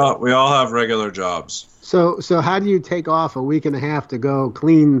impressive. We all have regular jobs. So how do you take off a week and a half to go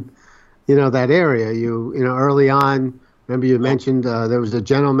clean, that area? Early on, remember you mentioned there was a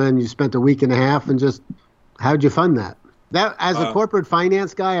gentleman, you spent a week and a half, and just, how'd you fund that? That, as a corporate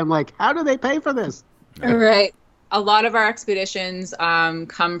finance guy, I'm like, how do they pay for this? Right. A lot of our expeditions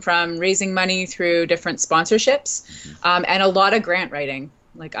come from raising money through different sponsorships, and a lot of grant writing.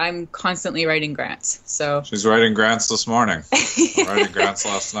 Like, I'm constantly writing grants. So she's writing grants this morning. Writing grants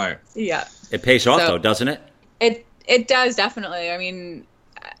last night. Yeah. It pays off, though, doesn't it? It does, definitely. I mean,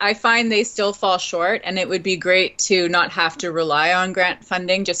 I find they still fall short, and it would be great to not have to rely on grant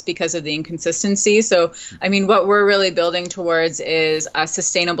funding just because of the inconsistency. So, I mean, what we're really building towards is a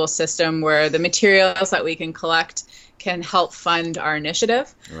sustainable system where the materials that we can collect can help fund our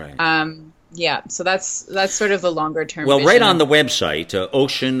initiative. Right. Yeah, so that's sort of the longer term. Well, vision. right on the website,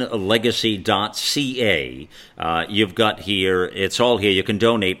 oceanlegacy.ca, you've got here, it's all here. You can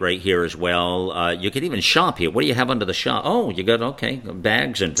donate right here as well. You can even shop here. What do you have under the shop? Oh, you got,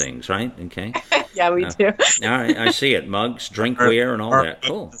 bags and things, right? Okay. Yeah, we do. All right, I see it. Mugs, drinkware, and all that.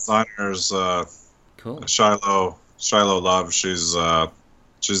 Cool. Designers, cool. Shiloh Love, she's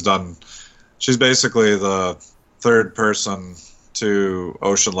basically the third person to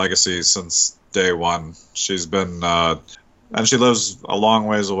Ocean Legacy since day one. She's been, and she lives a long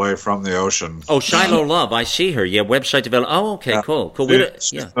ways away from the ocean. Oh, Shiloh Love, I see her. Yeah, website development. Oh, okay, yeah. Cool.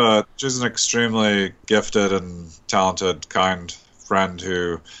 She's an extremely gifted and talented, kind friend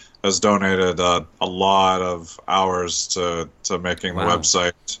who has donated a lot of hours to making the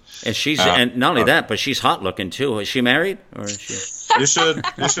website. And she's and not only that, but she's hot looking too. Is she married, or is she? You should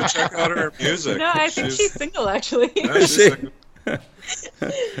check out her music. No, I think she's single actually. Yeah, she's single.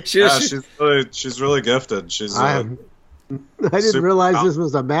 She's really gifted. I didn't realize this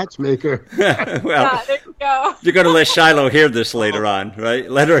was a matchmaker. Well, yeah, there you go. You're going to let Shiloh hear this later on, right?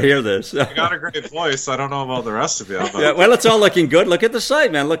 Let her hear this. You got a great voice. I don't know about the rest of you. But... Yeah, well, it's all looking good. Look at the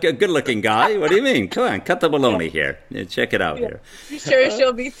site, man. Look, a good-looking guy. What do you mean? Come on, cut the baloney here. Yeah, check it out here. I'm sure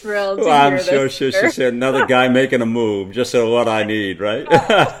she'll be thrilled to I'm hear sure she said, another guy making a move, just so what I need, right?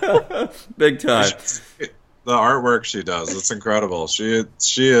 Big time. The artwork she does, it's incredible. She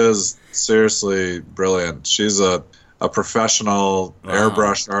is seriously brilliant. She's a professional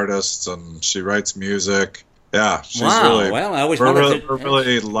airbrush artist, and she writes music. Yeah, she's really. Well, I always we're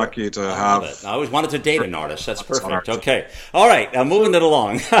really lucky to have. I always wanted to date an artist. That's perfect. Okay, all right. Now moving it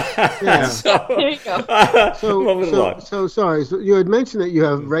along. Yeah. There you go. So sorry. So you had mentioned that you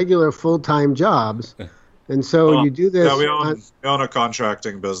have regular full-time jobs, and so you do this. Yeah, we own a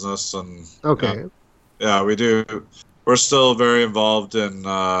contracting business, and okay. Yeah, we do. We're still very involved in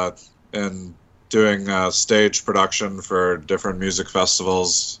doing stage production for different music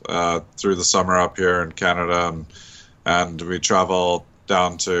festivals through the summer up here in Canada, and we travel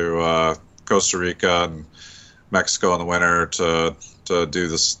down to Costa Rica and Mexico in the winter to do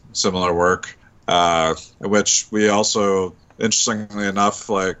this similar work, which we also, interestingly enough,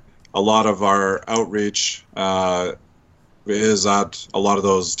 like a lot of our outreach is at a lot of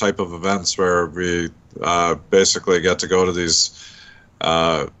those type of events where we basically get to go to these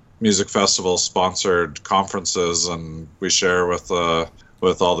music festival sponsored conferences, and we share with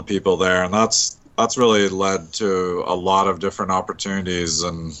all the people there, and that's really led to a lot of different opportunities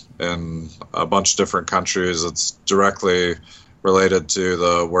in a bunch of different countries. It's directly related to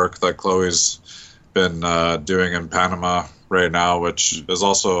the work that Chloe's been doing in Panama right now, which is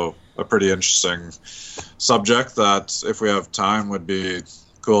also a pretty interesting subject that, if we have time, would be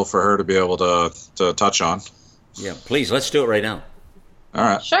cool for her to be able to touch on. Yeah, please, let's do it right now. All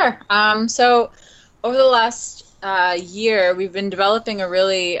right. Sure. So over the last year, we've been developing a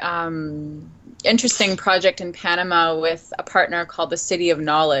really interesting project in Panama with a partner called the City of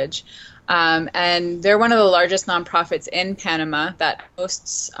Knowledge. And they're one of the largest nonprofits in Panama that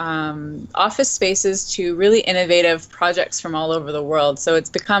hosts office spaces to really innovative projects from all over the world. So it's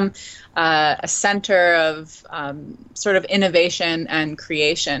become a center of sort of innovation and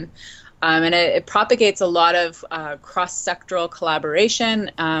creation. And it propagates a lot of cross-sectoral collaboration,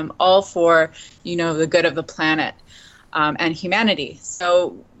 all for, the good of the planet and humanity.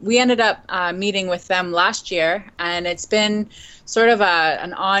 So we ended up meeting with them last year, and it's been sort of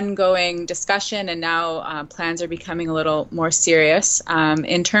an ongoing discussion, and now plans are becoming a little more serious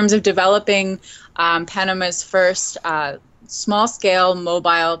in terms of developing Panama's first small-scale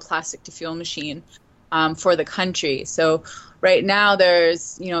mobile plastic-to-fuel machine for the country. So right now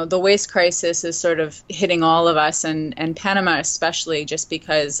there's, the waste crisis is sort of hitting all of us, and Panama especially, just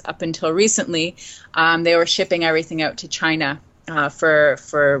because up until recently they were shipping everything out to China.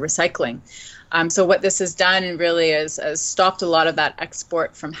 for recycling. So what this has done really is stopped a lot of that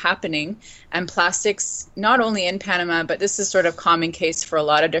export from happening. And plastics, not only in Panama, but this is sort of common case for a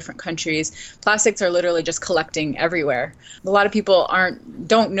lot of different countries, plastics are literally just collecting everywhere. A lot of people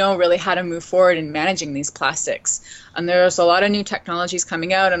don't know really how to move forward in managing these plastics. And there's a lot of new technologies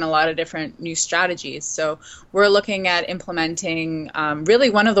coming out and a lot of different new strategies. So we're looking at implementing really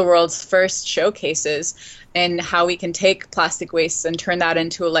one of the world's first showcases in how we can take plastic waste and turn that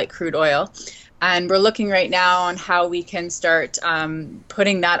into a light crude oil. And we're looking right now on how we can start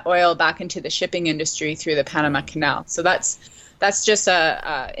putting that oil back into the shipping industry through the Panama Canal. So that's just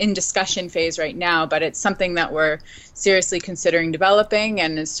a in discussion phase right now, but it's something that we're seriously considering developing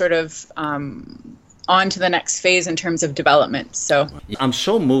and is sort of on to the next phase in terms of development. So I'm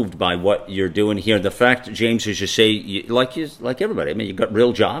so moved by what you're doing here. The fact, James, as you say, like everybody, I mean, you've got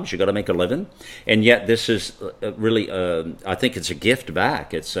real jobs, you got to make a living, and yet this is really, I think it's a gift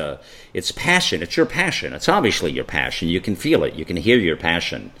back. It's passion. It's your passion. It's obviously your passion. You can feel it. You can hear your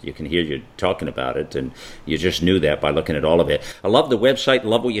passion. You can hear you talking about it, and you just knew that by looking at all of it. I love the website.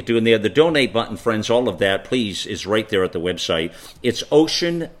 Love what you're doing there. The donate button, friends, all of that, please, is right there at the website. It's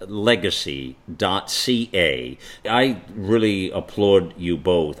oceanlegacy.ca. I really applaud you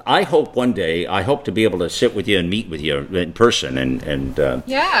both. I hope one day, to be able to sit with you and meet with you in person, and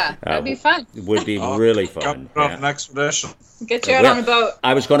that'd be fun. It would be really fun. Come on an expedition. Get you out on a boat.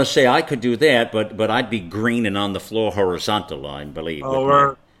 I was going to say I could do that, but I'd be greening on the floor horizontal, I believe.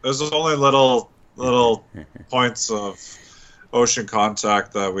 There's only little points of ocean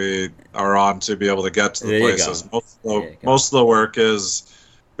contact that we are on to be able to get to the places. Most of the work is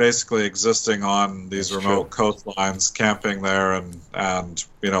basically existing on these remote coastlines, camping there, and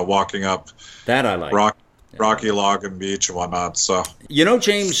walking up that I like. Rocky Logan Beach and whatnot. So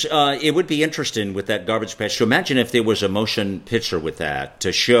James, it would be interesting with that garbage patch. So imagine if there was a motion picture with that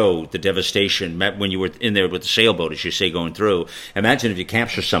to show the devastation when you were in there with the sailboat, as you say, going through. Imagine if you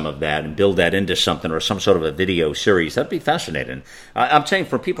capture some of that and build that into something or some sort of a video series. That'd be fascinating. I'm saying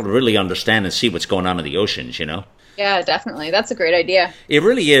for people to really understand and see what's going on in the oceans, Yeah, definitely. That's a great idea. It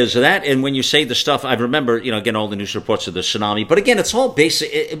really is. That, and when you say the stuff, I remember, again, all the news reports of the tsunami. But again, it's all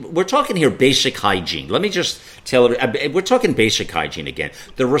basic. We're talking here basic hygiene. Let me just tell it. We're talking basic hygiene again.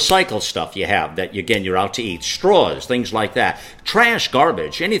 The recycled stuff you have that, again, you're out to eat. Straws, things like that. Trash,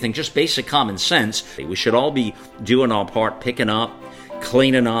 garbage, anything, just basic common sense. We should all be doing our part, picking up,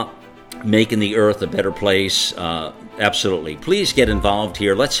 cleaning up, making the earth a better place. Absolutely. Please get involved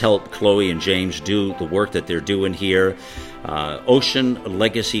here. Let's help Chloe and James do the work that they're doing here. Ocean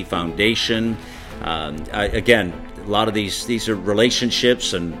Legacy Foundation. Again, a lot of these are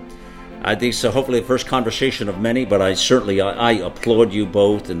relationships, and I think so. Hopefully, the first conversation of many. But I applaud you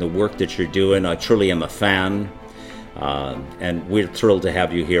both and the work that you're doing. I truly am a fan, and we're thrilled to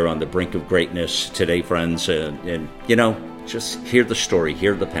have you here on the Brink of Greatness today, friends. And just hear the story,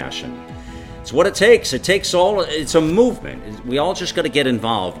 hear the passion. It's what it takes. It's a movement. We all just got to get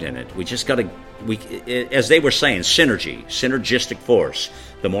involved in it. We just got to, as they were saying, synergistic force.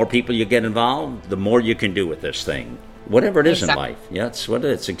 The more people you get involved, the more you can do with this thing. Whatever it is in life. Yeah,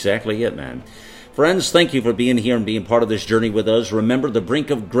 it's exactly it, man. Friends, thank you for being here and being part of this journey with us. Remember, the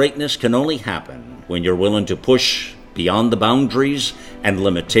brink of greatness can only happen when you're willing to push beyond the boundaries and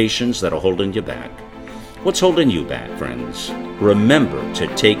limitations that are holding you back. What's holding you back, friends? Remember to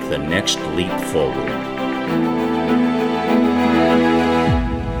take the next leap forward.